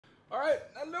Alright,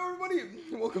 hello everybody!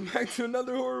 Welcome back to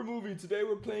another horror movie. Today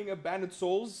we're playing Abandoned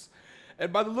Souls.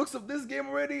 And by the looks of this game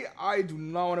already, I do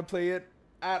not want to play it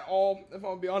at all. If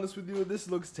I'll be honest with you, this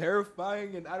looks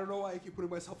terrifying. And I don't know why I keep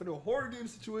putting myself into horror game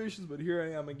situations, but here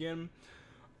I am again.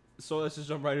 So let's just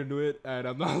jump right into it. And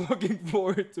I'm not looking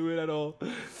forward to it at all.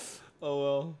 Oh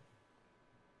well.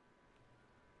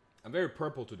 I'm very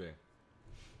purple today.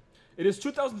 It is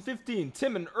 2015.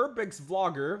 Tim, an urbex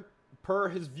vlogger, per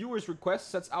his viewers' request,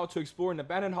 sets out to explore an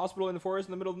abandoned hospital in the forest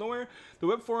in the middle of nowhere. The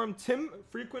web forum Tim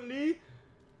frequented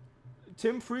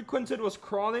was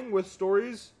crawling with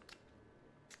stories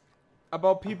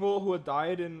about people who had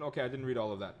died in... Okay, I didn't read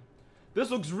all of that.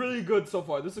 This looks really good so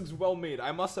far. This looks well made.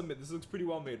 I must admit, this looks pretty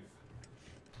well made.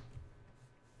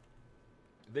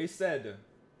 They said...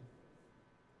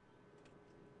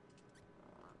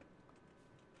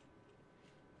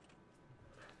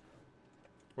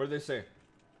 What did they say?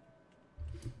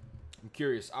 I'm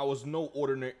curious. It was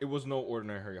no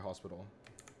ordinary hospital.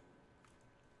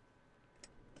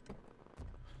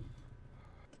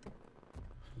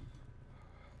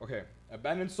 Okay,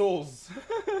 Abandoned Souls.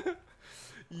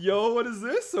 Yo, what is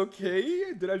this?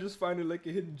 Okay, did I just find it like a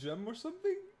hidden gem or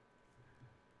something?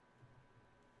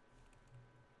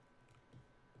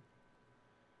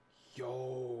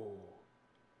 Yo.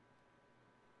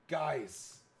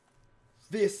 Guys.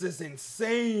 This is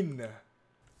insane.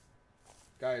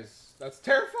 Guys, that's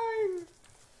terrifying.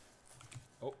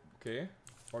 Oh, okay.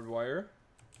 Barbed wire.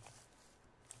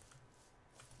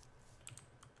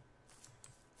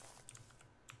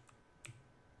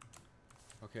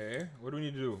 Okay, what do we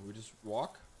need to do? We just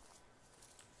walk?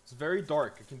 It's very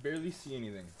dark. I can barely see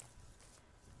anything.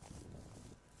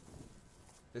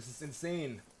 This is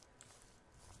insane.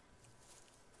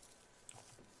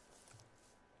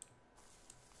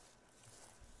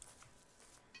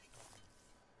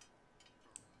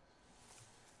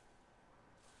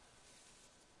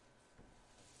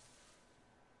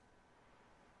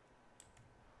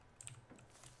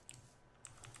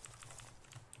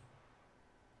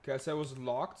 Okay, I said it was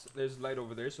locked. There's light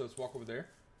over there, so let's walk over there.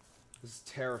 This is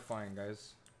terrifying,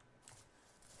 guys.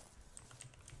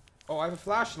 Oh, I have a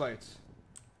flashlight.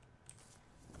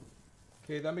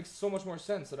 Okay, that makes so much more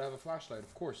sense that I have a flashlight.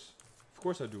 Of course. Of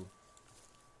course I do.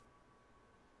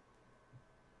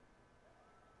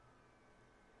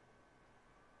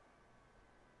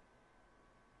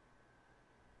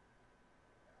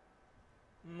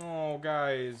 No,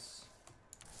 guys.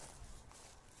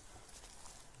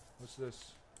 What's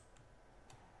this?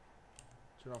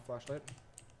 Turn off flashlight.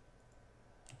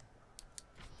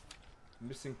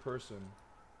 Missing person.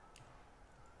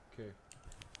 Okay.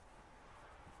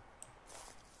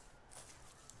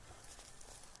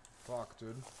 Fuck,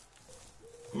 dude.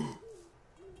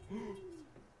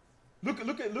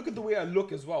 Look at the way I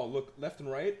look as well. Look left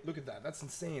and right. Look at that. That's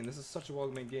insane. This is such a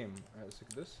well-made game. All right, let's look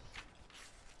at this.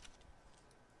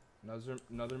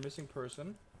 Another missing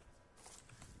person.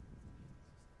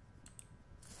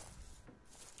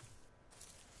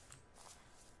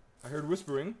 I heard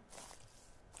whispering.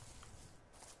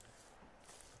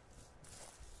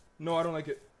 No, I don't like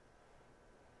it.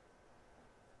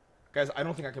 Guys, I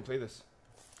don't think I can play this.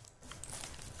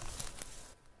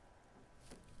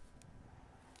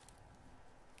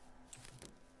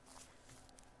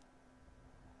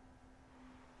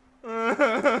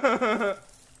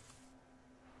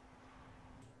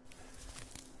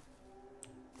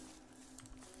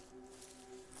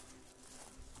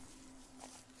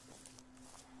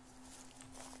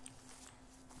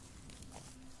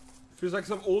 Feels like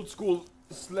some old school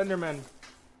Slenderman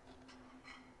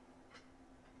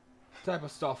type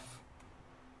of stuff.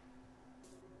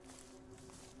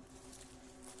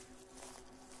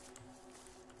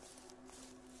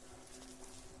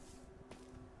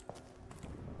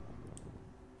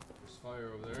 There's fire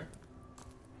over there.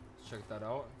 Let's check that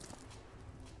out.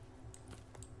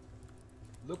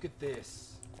 Look at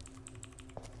this.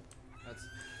 That's...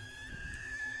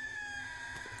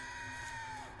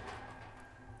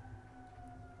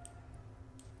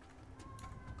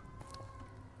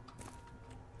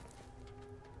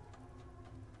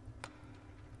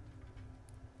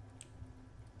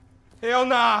 Hell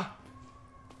nah!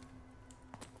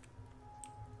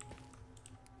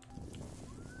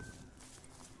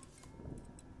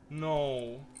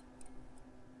 No.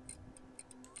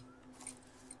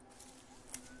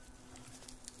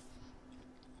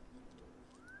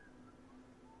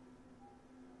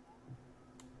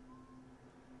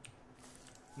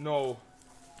 No.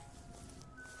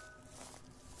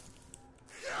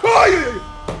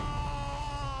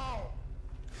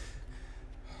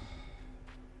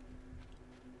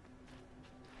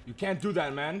 You can't do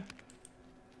that, man.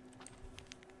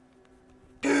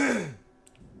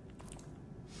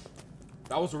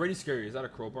 That was already scary. Is that a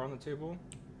crowbar on the table?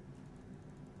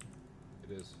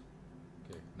 It is.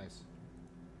 Okay, nice.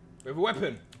 We have a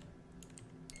weapon.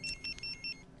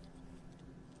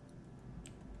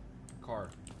 Car.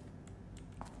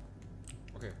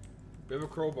 Okay. We have a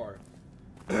crowbar.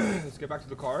 Let's get back to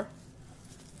the car.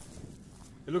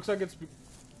 It looks like it's...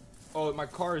 Oh, my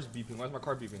car is beeping. Why is my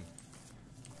car beeping?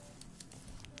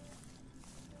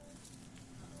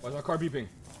 Why is my car beeping?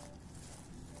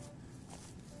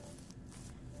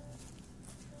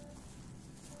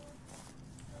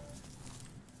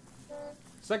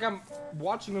 It's like I'm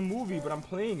watching a movie, but I'm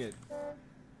playing it.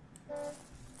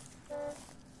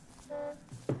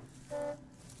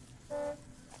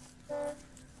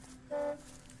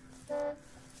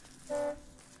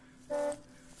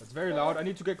 That's very loud. I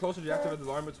need to get closer to deactivate the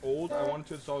alarm. It's old. I wanted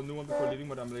to install a new one before leaving,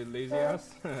 but I'm lazy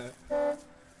ass.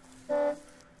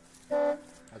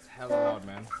 That's hella loud,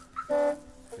 man.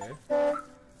 Okay.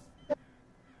 That's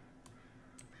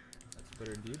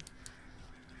better indeed.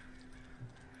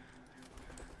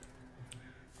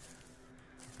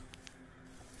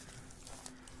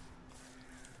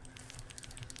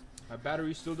 My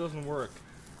battery still doesn't work.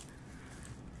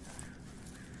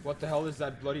 What the hell is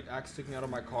that bloody axe sticking out of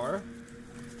my car?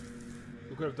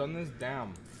 Who could have done this?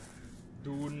 Damn.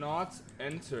 Do not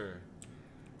enter.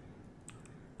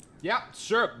 Yeah,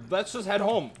 sure. Let's just head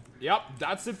home. Yep,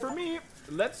 that's it for me.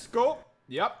 Let's go.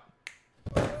 Yep.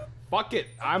 Fuck it.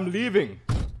 I'm leaving.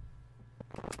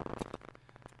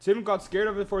 Tim got scared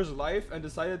of it for his life and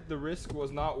decided the risk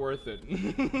was not worth it.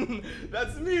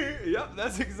 That's me. Yep,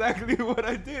 that's exactly what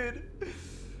I did.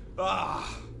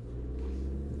 Ah.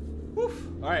 Woof.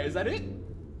 Alright, is that it?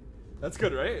 That's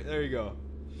good, right? There you go.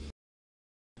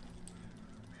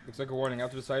 Looks like a warning. I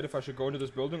have to decide if I should go into this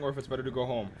building or if it's better to go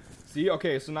home. See?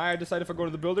 Okay, so now I decide if I go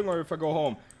to the building or if I go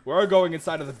home. We're going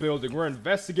inside of the building. We're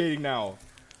investigating now.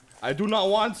 I do not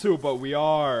want to, but we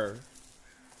are.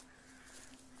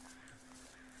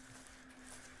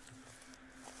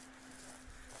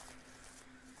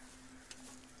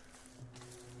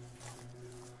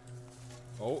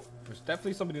 Oh, there's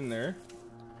definitely somebody in there.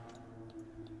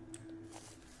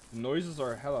 The noises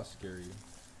are hella scary.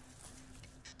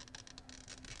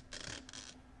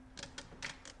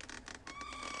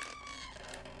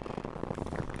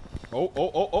 Oh,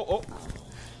 oh, oh, oh, oh.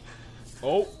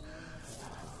 Oh.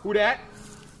 Who that?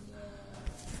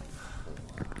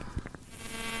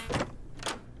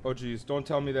 Oh, jeez. Don't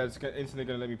tell me that it's instantly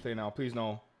gonna let me play now. Please,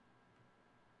 no.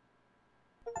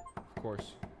 Of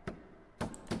course.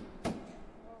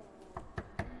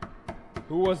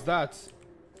 Who was that?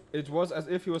 It was as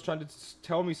if he was trying to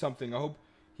tell me something. I hope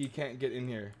he can't get in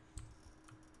here.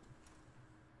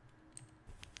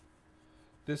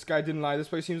 This guy didn't lie. This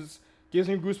place gives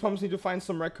me goosebumps. Need to find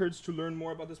some records to learn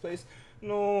more about this place.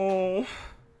 No.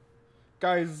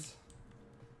 Guys.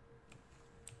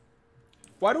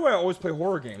 Why do I always play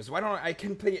horror games? Why don't I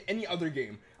can play any other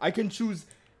game? I can choose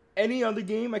any other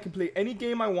game. I can play any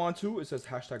game I want to. It says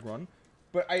 #run.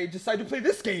 But I decide to play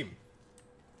this game.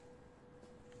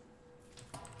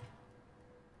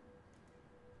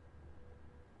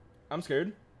 I'm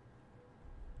scared.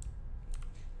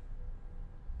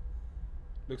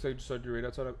 Looks like you just started your raid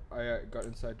outside. I got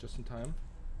inside just in time.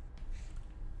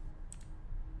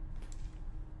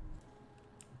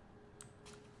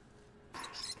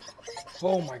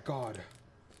 Oh my god.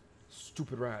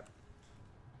 Stupid rat.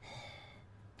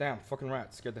 Damn, fucking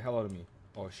rat. Scared the hell out of me.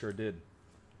 Oh, it sure did.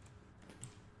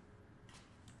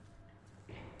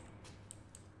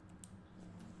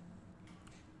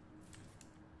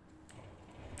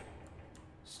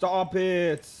 Stop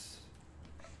it!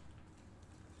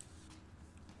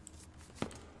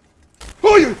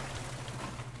 Oh, you!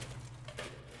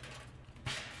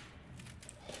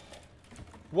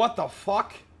 What the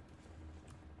fuck?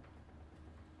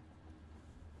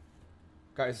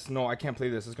 Guys, no, I can't play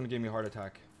this. It's gonna give me a heart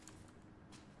attack.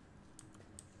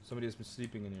 Somebody has been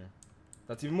sleeping in here.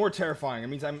 That's even more terrifying. It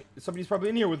means somebody's probably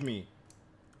in here with me.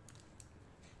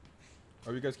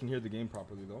 Oh, you guys can hear the game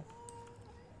properly though.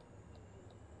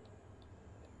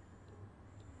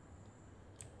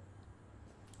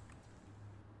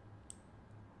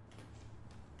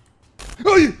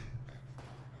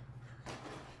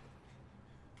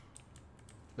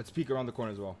 Let's peek around the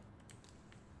corner as well.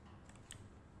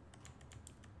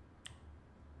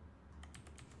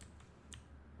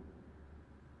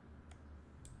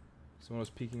 Someone was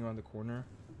peeking around the corner.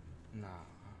 Nah.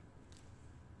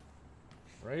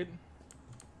 Right?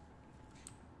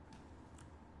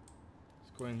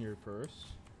 Let's go in here first.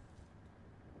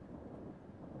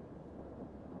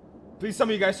 Please, some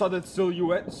of you guys saw that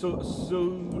silhouette.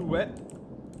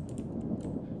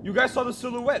 You guys saw the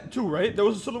silhouette too, right? There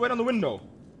was a silhouette on the window.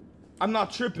 I'm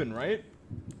not tripping, right?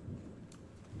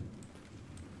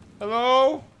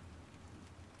 Hello?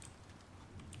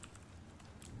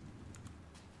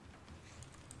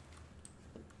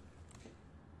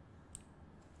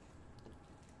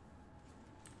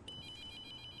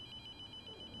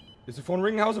 Is the phone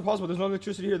ringing? How is it possible? There's no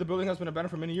electricity here. The building has been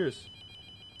abandoned for many years.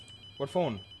 What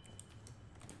phone?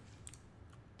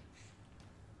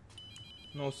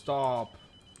 No, stop.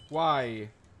 Why?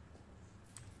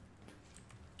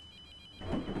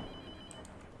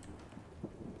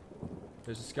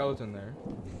 There's a skeleton there.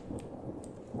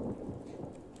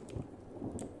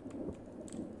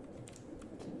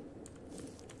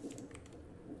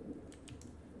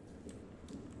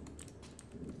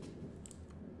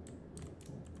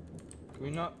 Can we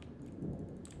not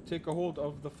take a hold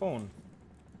of the phone?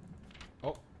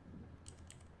 Oh.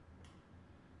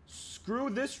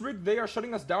 Screw this, Rick. They are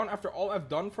shutting us down after all I've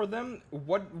done for them.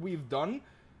 What we've done.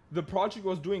 The project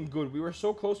was doing good. We were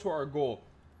so close to our goal.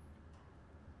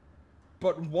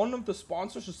 But one of the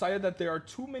sponsors decided that there are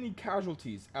too many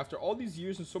casualties. After all these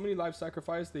years and so many lives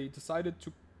sacrificed, they decided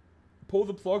to pull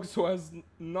the plug so as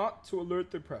not to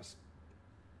alert the press.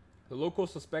 The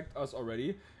locals suspect us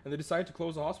already, and they decide to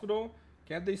close the hospital.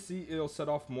 Can't they see it'll set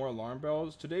off more alarm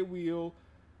bells? Today we'll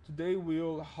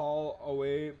haul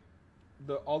away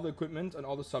all the equipment and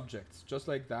all the subjects, just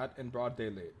like that, in broad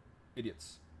daylight.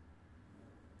 Idiots.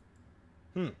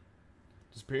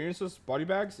 Disappearances, body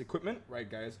bags, equipment. Right,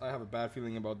 guys, I have a bad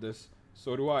feeling about this.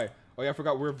 So do I. Oh yeah, I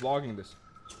forgot we're vlogging this.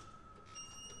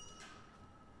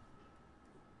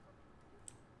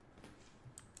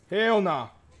 Hell nah.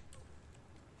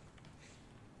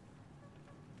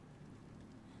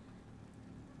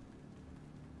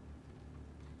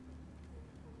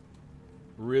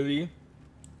 Really?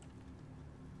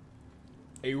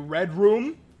 A red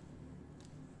room?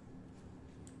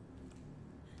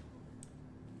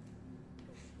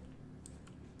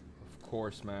 Of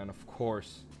course, man. Of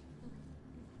course.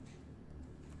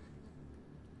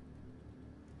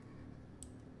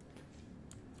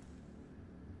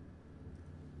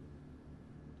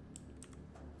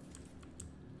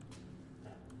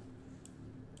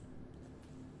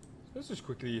 Let's just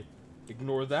quickly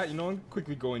ignore that, you know, and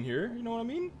quickly go in here. You know what I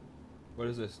mean? What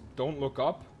is this? Don't look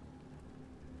up.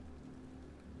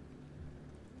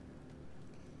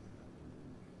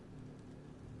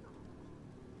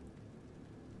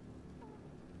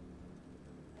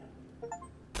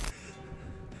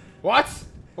 What?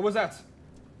 What was that?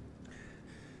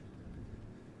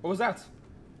 What was that?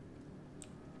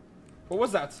 What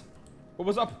was that? What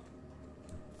was up?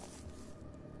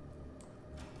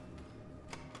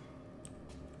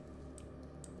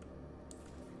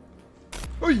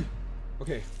 Oi!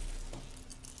 Okay.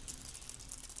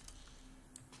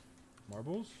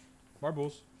 Marbles?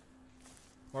 Marbles.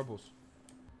 Marbles.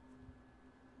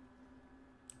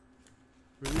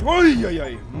 Oi, oi,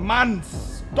 oi. Man,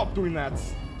 stop doing that.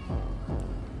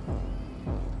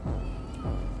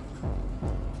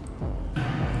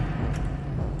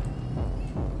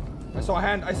 I saw a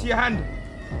hand. I see a hand.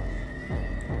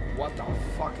 What the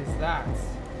fuck is that?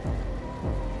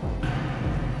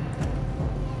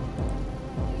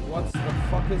 What the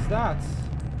fuck is that?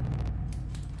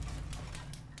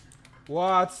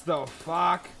 What the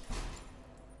fuck?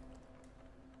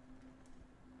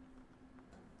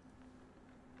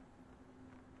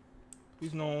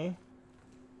 Please no.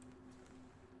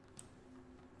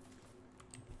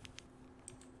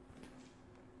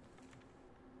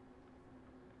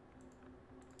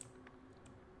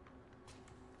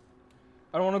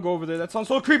 I don't want to go over there. That sounds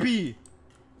so creepy.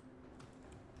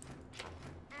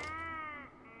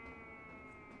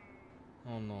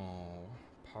 Oh no.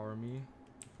 Power me.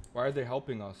 Why are they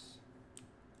helping us?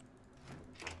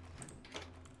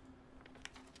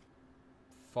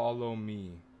 Follow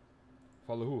me.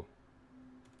 Follow who?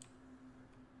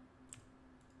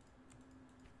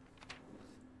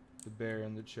 The bear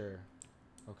in the chair.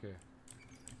 Okay.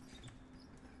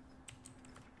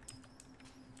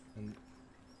 And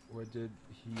where did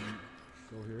he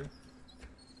go here?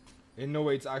 Ain't no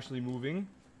way it's actually moving.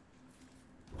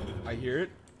 I hear it.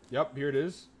 Yep, here it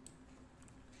is.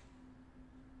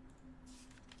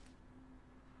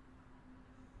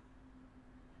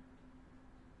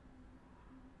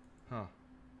 Huh.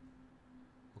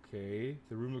 Okay.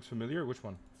 The room looks familiar. Which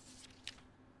one?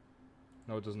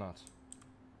 No, it does not.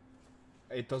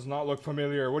 It does not look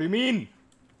familiar. What do you mean?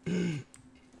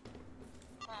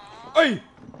 Hey!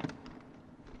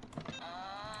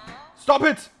 Stop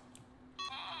it!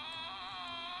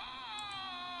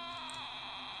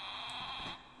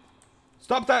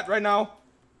 Stop that right now.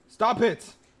 Stop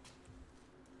it.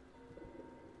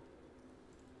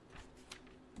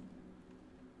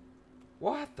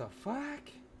 What the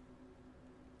fuck?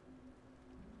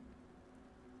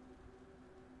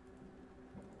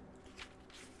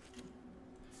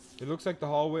 It looks like the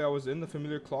hallway I was in, the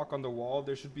familiar clock on the wall.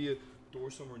 There should be a door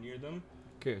somewhere near them.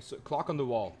 Okay, so clock on the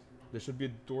wall. There should be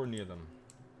a door near them.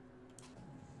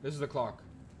 This is the clock.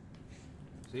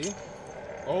 See?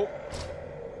 Oh.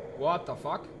 What the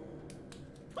fuck?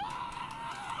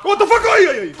 What the fuck?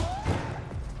 Oh, yeah.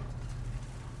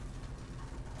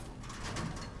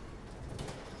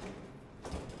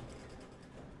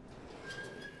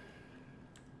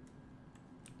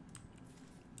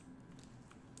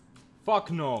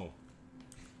 Fuck no.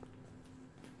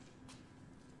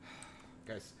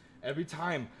 Guys, every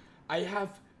time I have...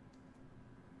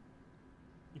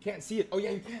 You can't see it. Oh yeah,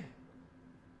 you can.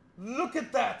 Look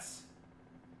at that.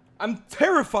 I'm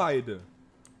terrified.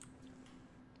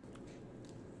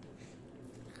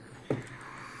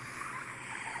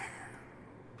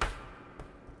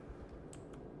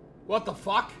 What the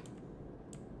fuck?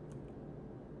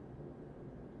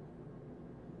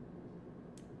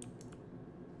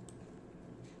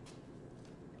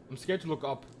 I'm scared to look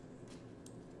up.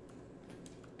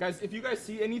 Guys, if you guys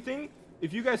see anything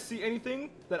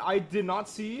that I did not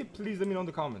see, please let me know in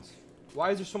the comments.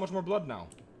 Why is there so much more blood now?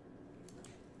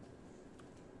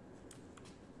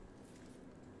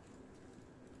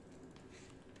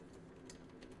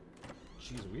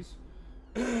 Jeez Louise.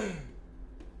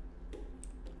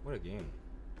 What a game.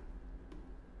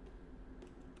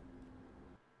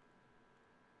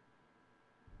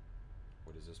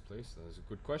 What is this place? That is a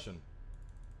good question.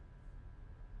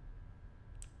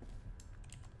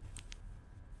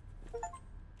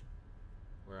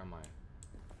 Where am I?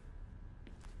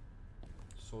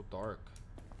 So dark.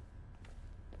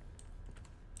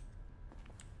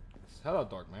 It's hella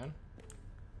dark, man.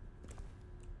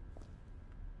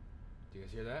 Do you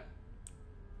guys hear that?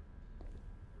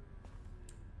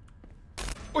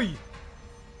 Oi!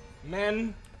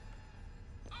 Man.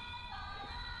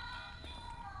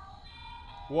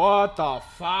 What the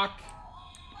fuck?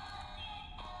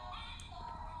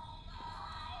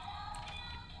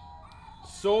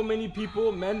 So many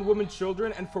people, men, women,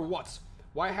 children, and for what?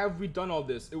 Why have we done all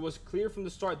this? It was clear from the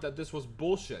start that this was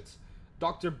bullshit.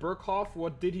 Dr. Burkhoff,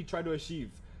 what did he try to achieve?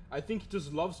 I think he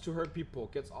just loves to hurt people,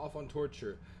 gets off on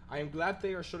torture. I am glad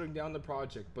they are shutting down the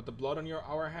project, but the blood on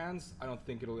our hands, I don't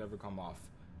think it'll ever come off.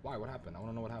 Why? What happened? I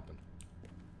want to know what happened.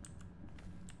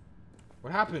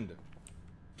 What happened?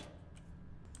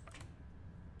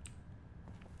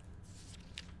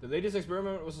 The latest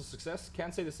experiment was a success.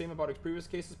 Can't say the same about its previous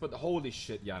cases, but holy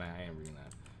shit, yeah, I am reading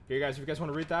that. Here, guys, if you guys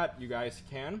want to read that, you guys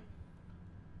can.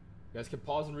 You guys can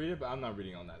pause and read it, but I'm not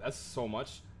reading on that. That's so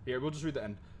much. Here, we'll just read the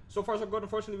end. So far, so good.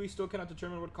 Unfortunately, we still cannot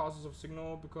determine what causes of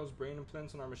signal because brain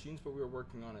implants on our machines, but we are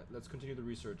working on it. Let's continue the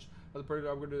research. Other part of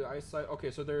the upgrade to the eyesight. Okay,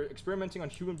 so they're experimenting on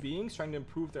human beings, trying to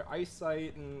improve their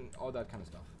eyesight and all that kind of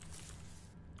stuff.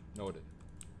 Noted.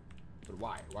 But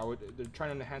why? Why would they're trying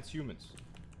to enhance humans?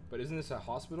 But isn't this a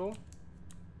hospital?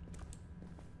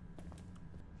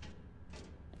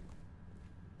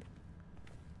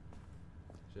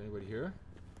 Is there anybody here?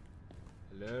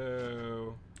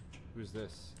 Hello? Who's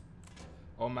this?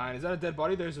 Oh man, is that a dead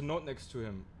body? There's a note next to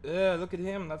him. Ugh, look at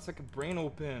him. That's like a brain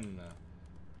open.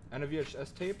 And a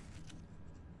VHS tape.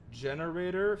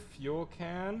 Generator, fuel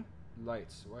can,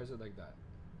 lights. Why is it like that?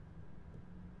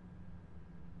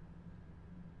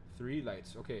 3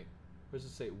 lights. Okay. What does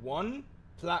it say? 1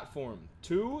 platform.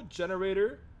 2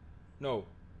 generator. No.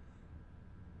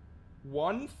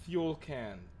 1 fuel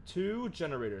can. 2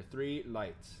 generator. 3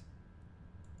 lights.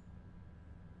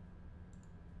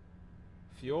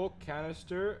 Fuel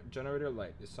canister, generator,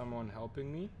 light. Is someone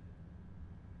helping me?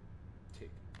 Take.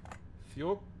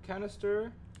 Fuel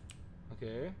canister.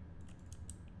 Okay.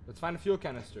 Let's find a fuel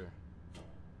canister.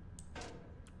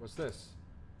 What's this?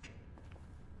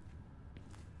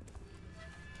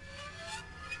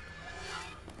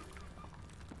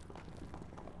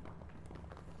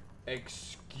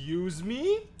 Excuse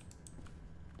me?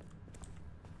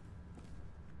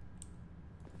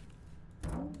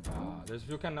 There's a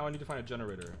fuel can. Now I need to find a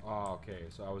generator. Oh, okay.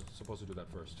 So I was supposed to do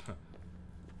that first.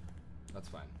 That's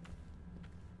fine.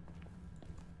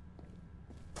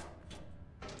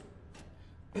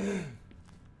 Alright,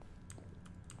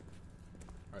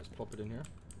 let's plop it in here.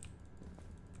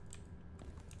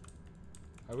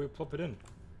 How do we plop it in?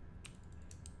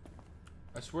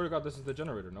 I swear to God, this is the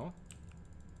generator, no?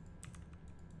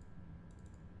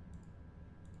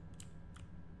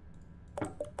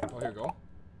 Oh, here you go.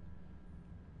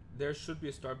 There should be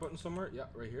a start button somewhere. Yeah,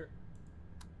 right here.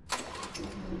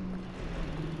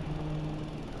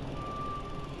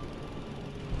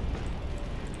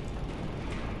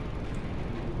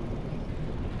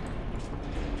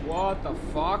 What the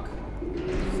fuck?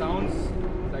 Sounds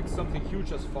like something huge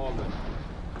has fallen.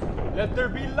 Let there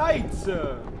be light!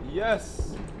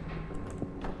 Yes!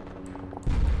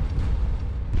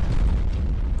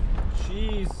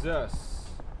 Jesus!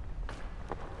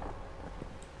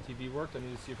 TV worked. I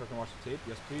need to see if I can watch the tape.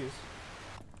 Yes, please.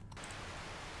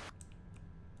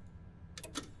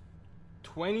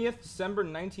 20th December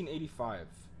 1985.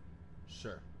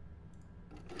 Sure.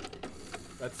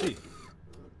 Let's see.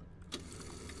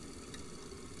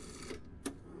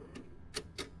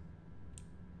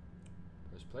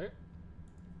 Press play.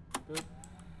 Good.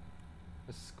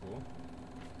 This is cool.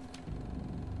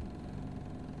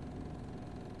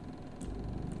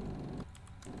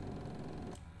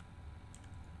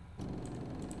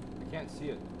 I can't see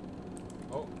it.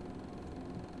 Oh.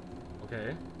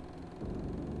 Okay.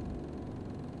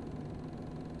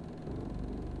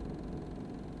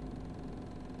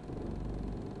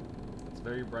 It's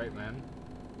very bright, man.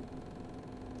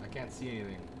 I can't see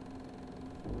anything.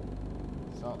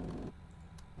 What's up?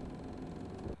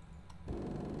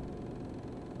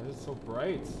 Why is it so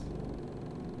bright?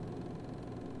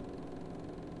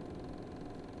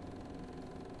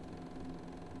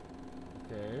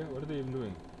 Okay, what are they even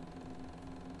doing?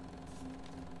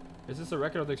 Is this a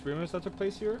record of the experiments that took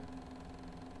place here?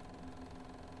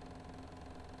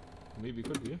 Maybe,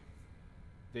 could be.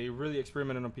 They really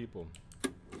experimented on people.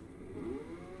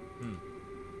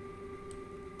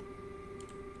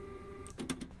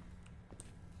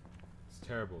 It's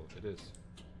terrible. It is.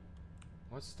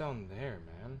 What's down there,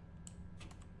 man?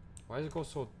 Why does it go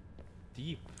so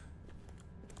deep?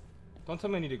 Don't tell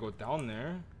me I need to go down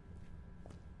there.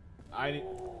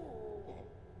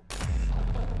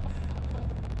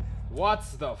 What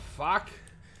the fuck?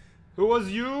 Who was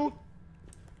you?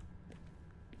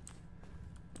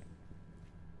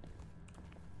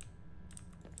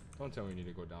 Don't tell me we need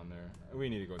to go down there. We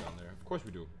need to go down there. Of course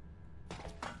we do.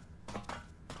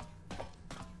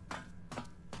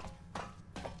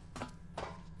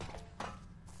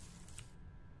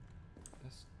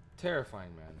 That's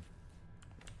terrifying, man.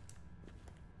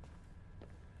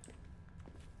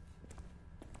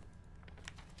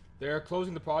 They are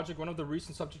closing the project. One of the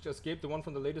recent subjects escaped, the one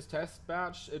from the latest test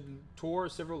batch. It tore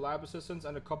several lab assistants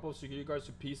and a couple of security guards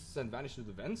to pieces and vanished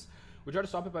into the vents. We tried to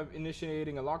stop it by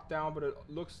initiating a lockdown, but it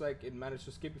looks like it managed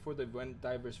to escape before the vent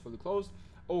divers fully closed.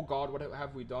 Oh god, what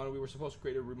have we done? We were supposed to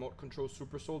create a remote control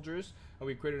super soldiers, and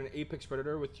we created an apex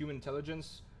predator with human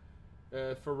intelligence,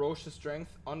 ferocious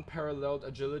strength, unparalleled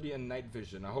agility, and night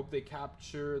vision. I hope they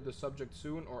capture the subject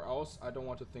soon, or else I don't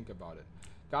want to think about it.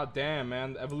 God damn,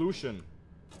 man. Evolution.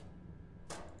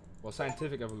 Well,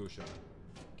 scientific evolution.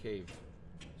 Cave.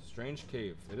 Strange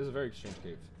cave. It is a very strange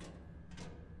cave.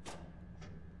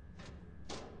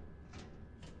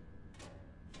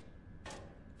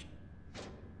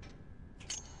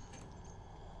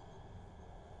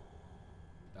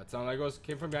 That sound like it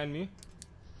came from behind me.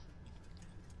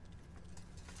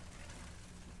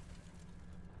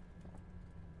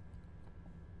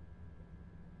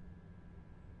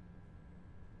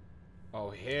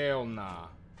 Oh, hell nah.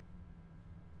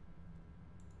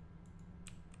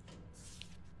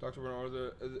 Dr.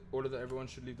 Bernard ordered that everyone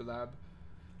should leave the lab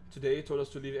today, told us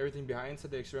to leave everything behind,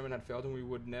 said the experiment had failed and we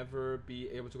would never be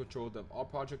able to control them. All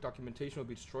project documentation will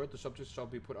be destroyed, the subjects shall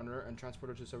be put under and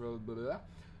transported to several blah, blah, blah.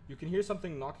 You can hear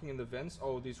something knocking in the vents.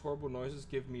 Oh, these horrible noises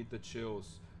give me the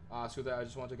chills. So that I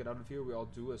just want to get out of here. We all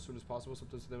do as soon as possible.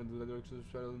 Sometimes the movement,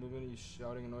 he's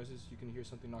shouting and noises. You can hear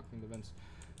something knocking in the vents.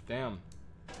 Damn.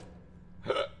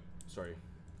 Sorry.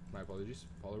 My apologies.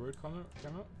 Polaroid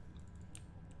camera?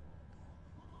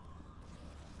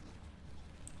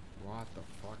 What the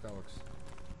fuck? That looks...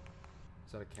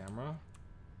 Is that a camera?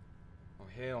 Oh,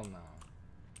 hell no.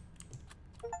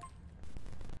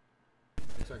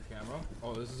 Is that a camera?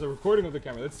 Oh, this is a recording of the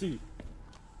camera. Let's see.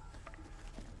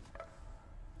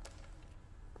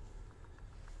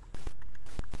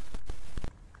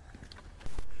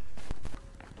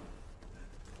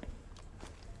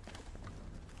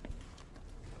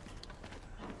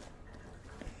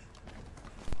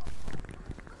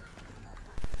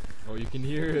 Oh, you can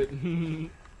hear it.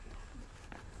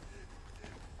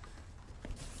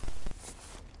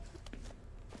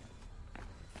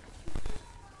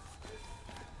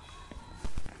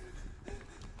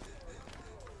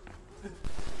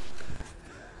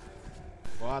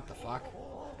 What the fuck?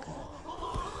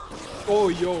 Oh,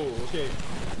 yo, okay.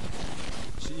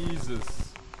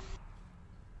 Jesus.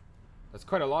 That's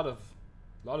quite a lot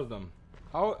of them.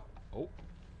 How? Oh.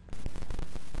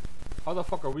 How the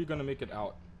fuck are we gonna make it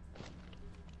out?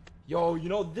 Yo, you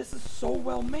know, this is so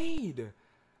well made.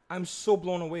 I'm so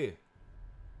blown away.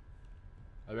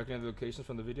 I recognize the locations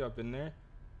from the video. I've been there.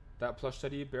 That plush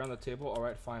teddy bear on the table.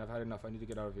 Alright, fine. I've had enough. I need to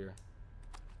get out of here.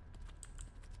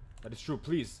 That is true.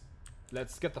 Please.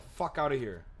 Let's get the fuck out of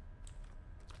here.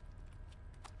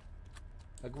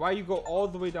 Like, why you go all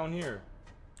the way down here?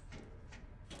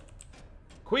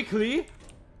 Quickly?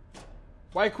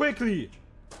 Why quickly?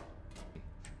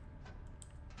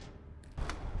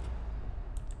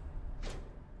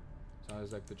 Sound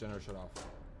is like the generator shut off.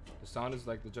 The sound is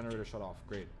like the generator shut off.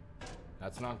 Great.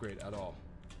 That's not great at all.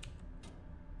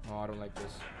 Oh, I don't like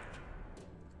this.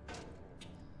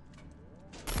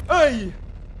 Hey!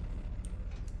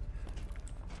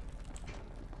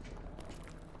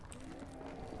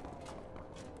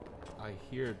 I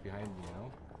hear it behind me, you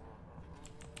know?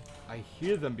 I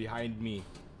hear them behind me.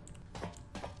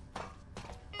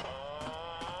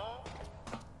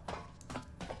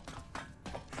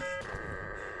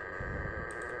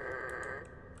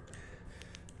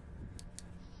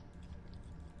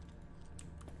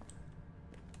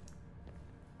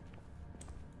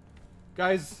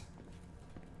 Guys.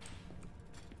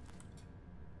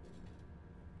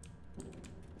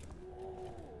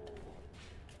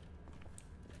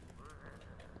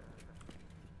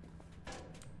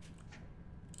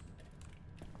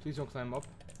 Please don't climb up.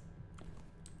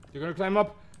 You're gonna climb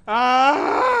up.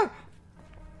 Ah!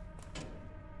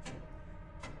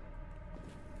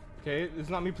 Okay, it's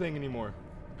not me playing anymore.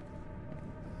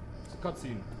 It's a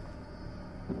cutscene.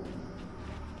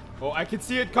 Oh, I can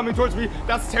see it coming towards me.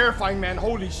 That's terrifying, man.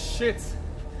 Holy shit.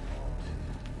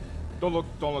 Don't look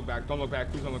back. Don't look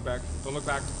back. Please don't look back. Don't look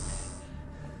back.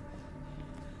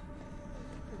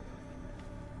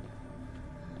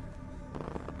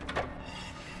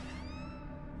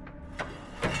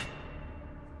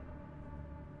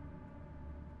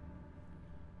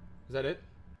 Is that it?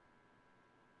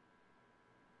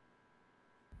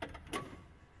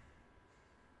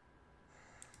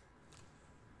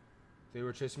 They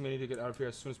were chasing me. I need to get out of here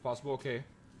as soon as possible. Okay.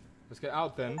 Let's get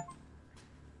out then.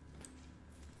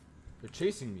 They're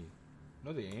chasing me.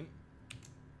 No, they ain't.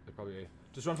 They probably ain't.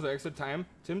 Just run for the exit time.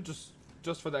 Tim,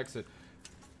 just for the exit.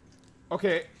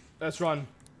 Okay. Let's run.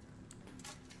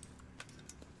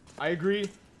 I agree.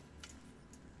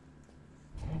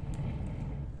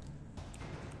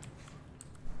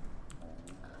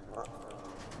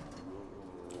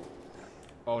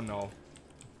 Oh no.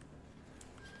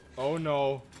 Oh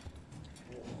no.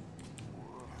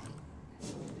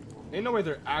 Ain't no way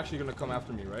they're actually gonna come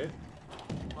after me, right?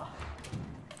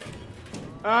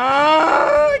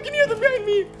 Ah! I can hear them behind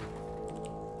me!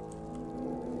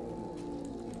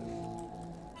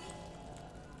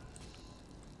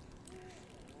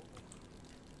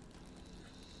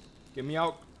 Get me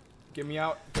out. Get me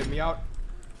out. Get me out.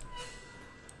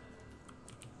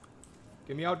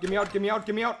 Get me out. Get me out. Get me out.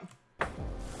 Get me out.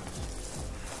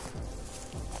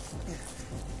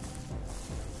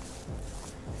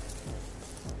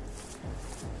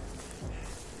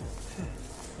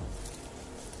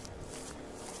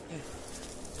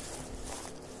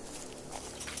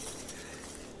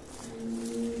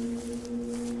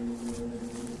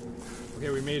 Okay,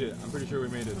 we made it. I'm pretty sure we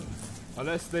made it.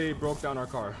 Unless they broke down our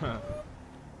car.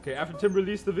 Okay, after Tim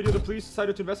released the video, the police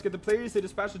decided to investigate the place. They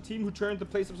dispatched a team who turned the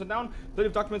place upside down. Plenty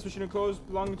of documents, machine and clothes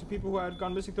belonging to people who had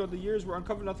gone missing throughout the years were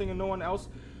uncovered. Nothing and no one else.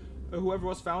 Whoever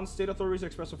was found, state authorities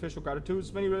expressed official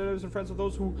gratitude. Many relatives and friends of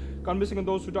those who gone missing and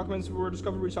those whose documents were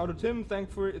discovered reached out to Tim,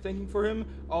 thanking for him,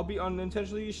 albeit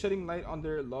unintentionally shedding light on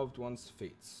their loved ones'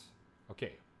 fates.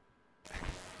 Okay.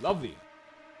 Lovely.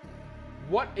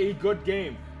 What a good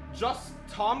game. Just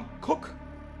Tom Cook.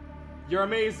 You're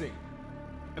amazing.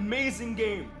 Amazing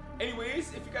game.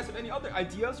 Anyways, if you guys have any other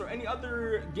ideas or any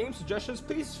other game suggestions,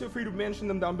 please feel free to mention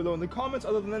them down below in the comments.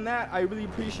 Other than that, I really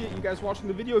appreciate you guys watching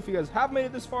the video if you guys have made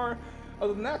it this far.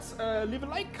 Other than that, leave a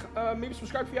like, maybe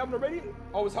subscribe if you haven't already.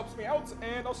 Always helps me out,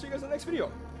 and I'll see you guys in the next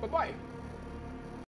video. Bye-bye.